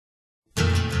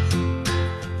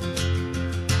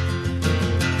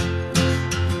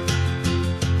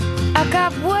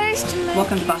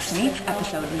Welcome to Boston Eats,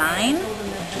 episode 9.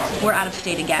 We're out of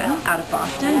state again, out of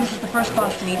Boston. This is the first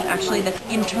Boston Eats actually that's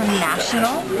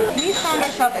international. We found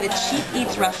ourselves at a cheap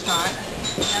eats restaurant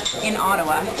in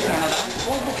Ottawa, Canada,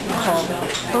 called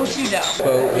Pho Thu Do.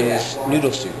 Pho is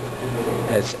noodle soup.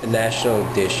 It's a national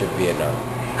dish of Vietnam.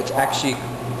 It's actually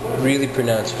really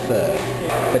pronounced pho.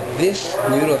 But this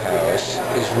noodle house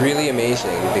is really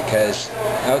amazing because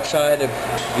outside of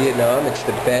Vietnam, it's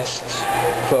the best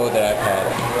pho that I've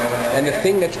had. And the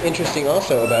thing that's interesting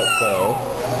also about pho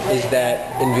is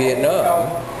that in Vietnam,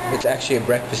 it's actually a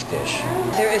breakfast dish.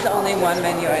 There is only one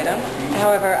menu item.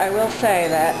 However, I will say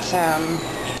that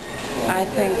I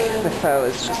think the pho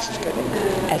is just as good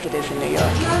as it is in New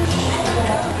York.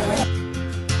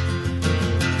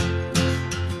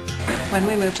 When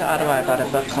we moved to Ottawa, I bought a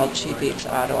book called Cheap Eats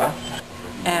Ottawa,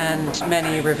 and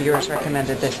many reviewers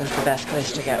recommended this as the best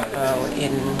place to get pho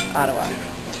in Ottawa.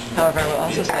 However, I will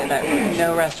also say that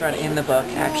no restaurant in the book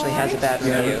actually has a bad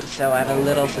review, so I'm a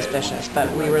little suspicious,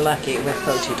 but we were lucky with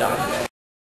Pho Thu Do.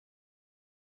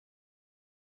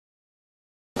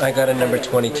 I got a number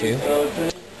 22,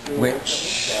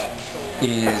 which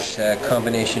is a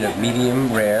combination of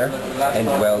medium rare and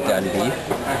well done beef,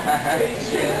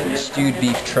 stewed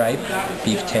beef tripe,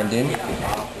 beef tendon,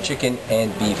 chicken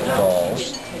and beef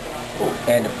balls,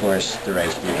 and of course the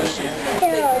rice noodle soup.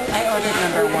 I ordered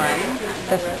number 1,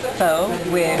 the pho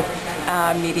with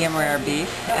medium rare beef,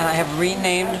 and I have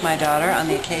renamed my daughter on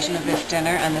the occasion of this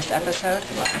dinner and this episode,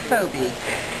 Pho Beef.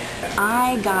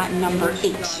 I got number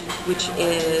 8, which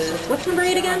is, what's number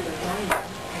 8 again?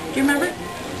 Do you remember? 2.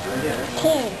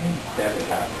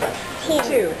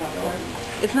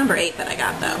 It's number 8 that I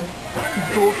got though.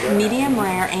 Both medium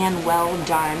rare and well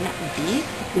done beef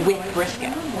with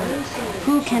brisket.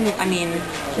 Who can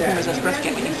resist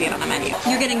brisket when you see it on the menu?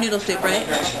 You're getting noodle soup, right?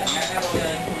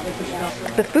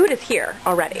 The food is here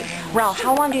already. Ralph,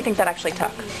 how long do you think that actually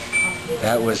took?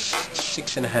 That was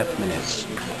 6.5 minutes.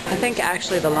 I think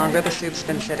actually the longer the soup's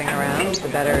been sitting around, the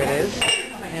better it is.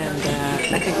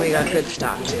 And I think we got good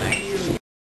stock tonight.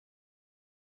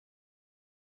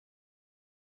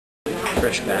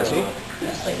 Fresh basil,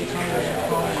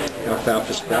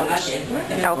 alfalfa sprouts.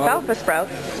 Alfalfa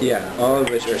sprouts? Yeah, all of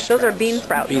which are sprouts. Those are bean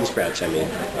sprouts. Bean sprouts, I mean.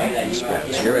 Bean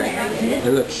sprouts, you're right.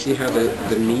 And look, see how the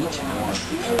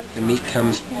meat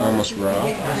comes almost raw?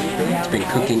 It's been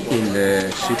cooking in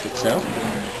the soup itself.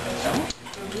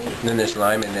 And then there's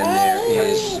lime, and then there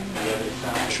is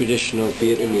traditional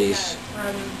Vietnamese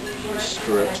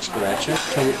sriracha,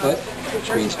 which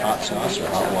means hot sauce or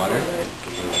hot water.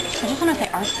 I just want to say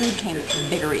our food came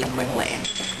very quickly,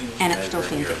 and it still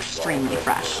seems extremely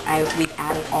fresh. We've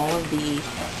added all of the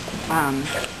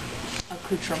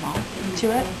accoutrement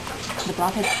to it. The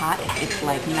broth is hot. It's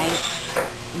like nice,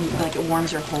 like it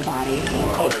warms your whole body.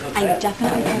 I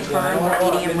definitely prefer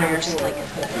the medium rare, like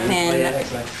thin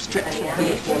strips of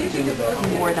beef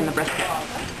more than the brisket.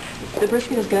 The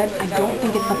brisket is good. I don't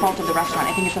think it's the fault of the restaurant.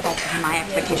 I think it's the fault of my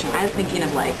expectation. I was thinking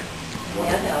of like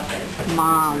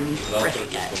mom's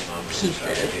brisket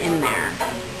pieces in there,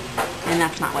 and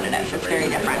that's not what it is. It's very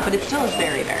different, but it still is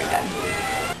very, very good.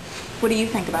 What do you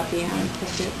think about the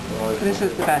soup? This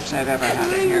is the best I've ever had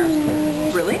it here.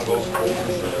 Really?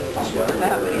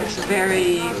 It's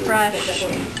very fresh.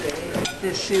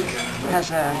 The soup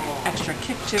has an extra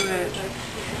kick to it.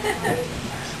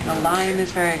 The lime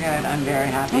is very good. I'm very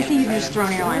happy. I think you've just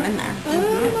thrown your lime in there.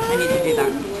 I need to do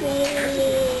that.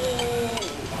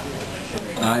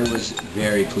 I was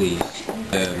very pleased.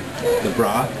 The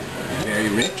broth, very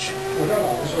rich.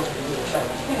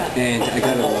 And I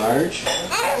got a large,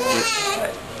 which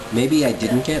maybe I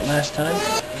didn't get last time.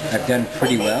 I've done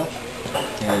pretty well,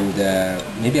 and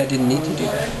maybe I didn't need to do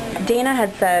that. Dana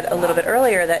had said a little bit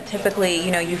earlier that typically,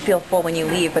 you feel full when you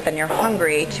leave, but then you're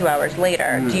hungry 2 hours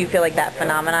later. Do you feel like that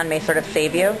phenomenon may sort of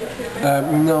save you?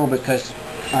 No, because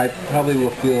I probably will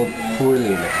feel poorly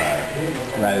in the car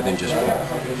rather than just full.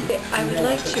 I would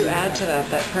like to add to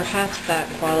that perhaps that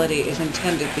quality is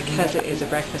intended because it is a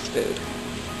breakfast food.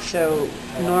 So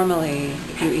normally,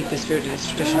 if you eat this food in its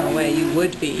traditional way, you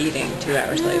would be eating 2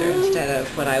 hours later instead of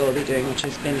what I will be doing, which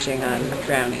is binging on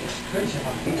brownies.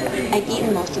 I've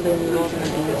eaten most of the noodles and the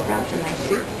bean sprouts in my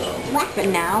soup, but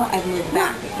now I've moved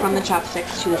back from the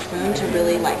chopsticks to a spoon to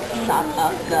really suck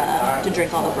up to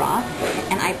drink all the broth,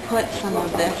 and I put some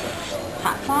of this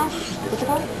hot sauce, what's it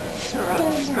called?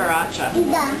 Sriracha.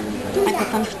 I put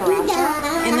some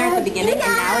sriracha in there at the beginning, and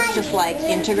now it's just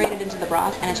integrated into the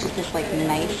broth, and it's just this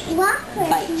nice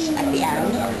bite at the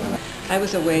end. I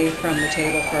was away from the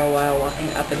table for a while, walking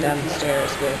up and down the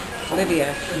stairs with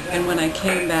Olivia, and when I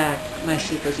came back, my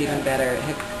soup was even better. It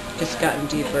had just gotten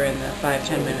deeper in the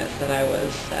 5-10 minutes that I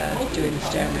was doing the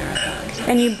stair marathons.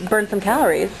 And you burned some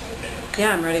calories.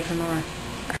 Yeah, I'm ready for more.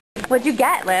 What'd you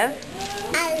get, Liv?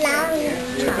 I love it.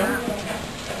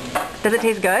 Does it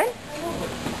taste good?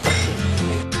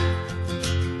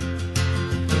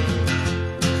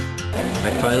 My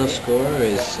final score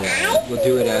is, we'll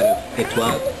do it out of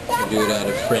étoiles, we'll do it out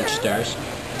of French stars.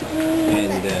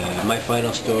 And my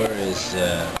final score is 4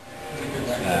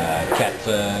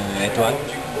 étoiles,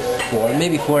 4,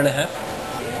 maybe 4.5.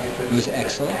 It was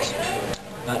excellent.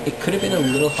 It could have been a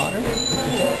little hotter.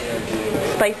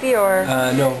 Spicy or?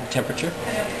 No, temperature.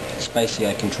 Spicy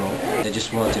I control. I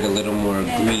just wanted a little more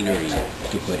greenery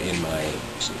to put in my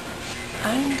soup.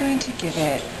 I'm going to give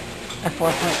it a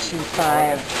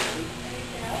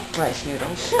 4.25 rice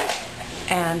noodles.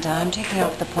 And I'm taking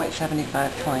off the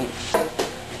 0.75 points.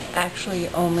 Actually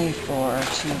only for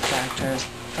 2 factors.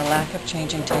 The lack of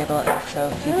changing table, and so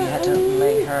Phoebe had to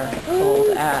lay her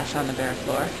cold ass on the bare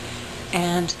floor.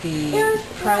 And the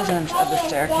presence of the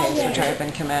staircase, which I have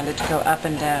been commanded to go up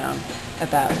and down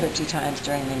about 50 times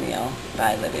during the meal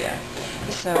by Livia.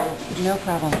 So no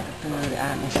problem with the food,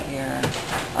 atmosphere,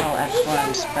 all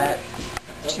excellent, but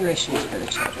 2 issues for the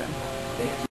children.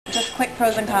 Just quick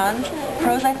pros and cons.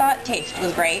 Pros, I thought taste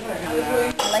was great.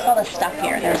 I like all the stuff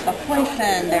here. There's the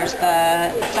hoisin, there's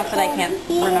the stuff that I can't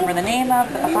remember the name of,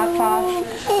 but the hot sauce.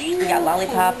 We got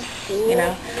lollipops, you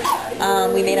know.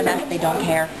 We made a mess, they don't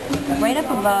care. Right up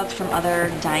above from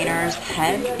other diners'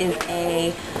 heads is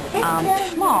a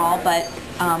small but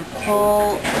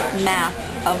full map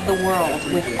of the world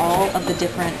with all of the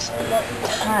different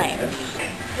times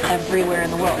everywhere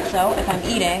in the world. So if I'm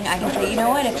eating, I can say, you know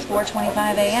what, it's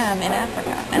 4:25 a.m. in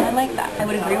Africa, and I like that. I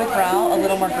would agree with Raul, a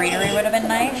little more greenery would have been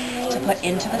nice to put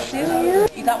into the soup.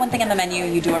 You got one thing in the menu,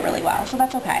 you do it really well, so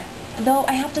that's okay. Though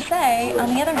I have to say,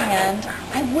 on the other hand,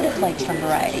 I would have liked some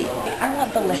variety. I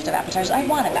want the list of appetizers. I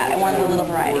wanted that. I wanted a little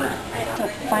variety. So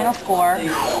final score,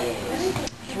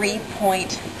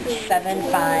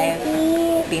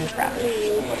 3.75 bean sprouts.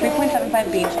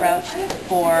 3.75 bean sprouts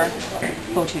for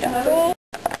Pho Thu Do.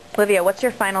 Olivia, what's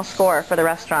your final score for the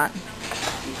restaurant?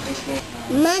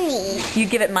 Money. You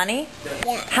give it money?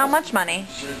 Yeah. How much money?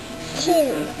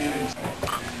 2.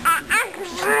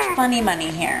 Funny money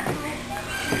here.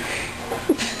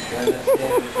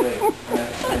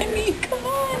 I mean, come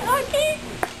on, Hockey.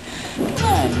 Come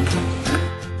on.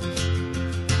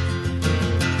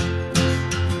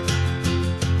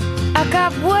 I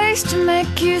got ways to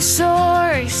make you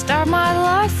sorry. Start my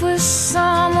life with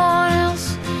someone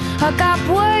else. I got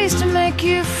ways to make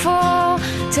you fall.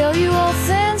 Tell you all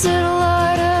things that I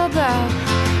lied about.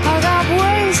 I got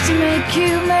ways to make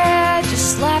you mad.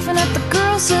 Just laughing at the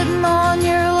girl sitting on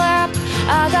your lap.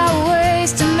 I got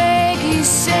ways to